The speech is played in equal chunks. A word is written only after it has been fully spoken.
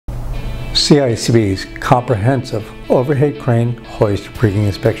CICB's comprehensive overhead crane hoist rigging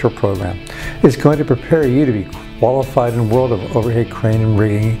inspection program is going to prepare you to be qualified in the world of overhead crane and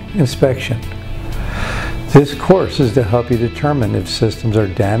rigging inspection. This course is to help you determine if systems are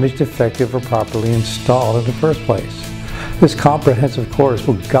damaged, defective, or properly installed in the first place. This comprehensive course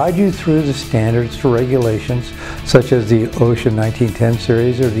will guide you through the standards for regulations such as the OSHA 1910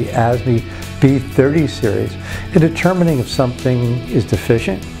 series or the ASME B30 series in determining if something is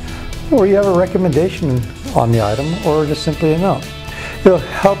deficient, or you have a recommendation on the item, or just simply a no. It'll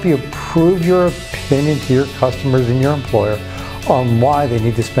help you prove your opinion to your customers and your employer on why they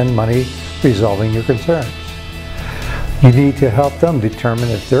need to spend money resolving your concerns. You need to help them determine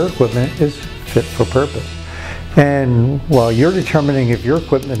if their equipment is fit for purpose. And while you're determining if your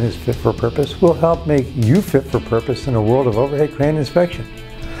equipment is fit for purpose, we'll help make you fit for purpose in the world of overhead crane inspection.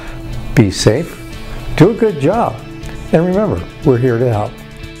 Be safe, do a good job, and remember, we're here to help.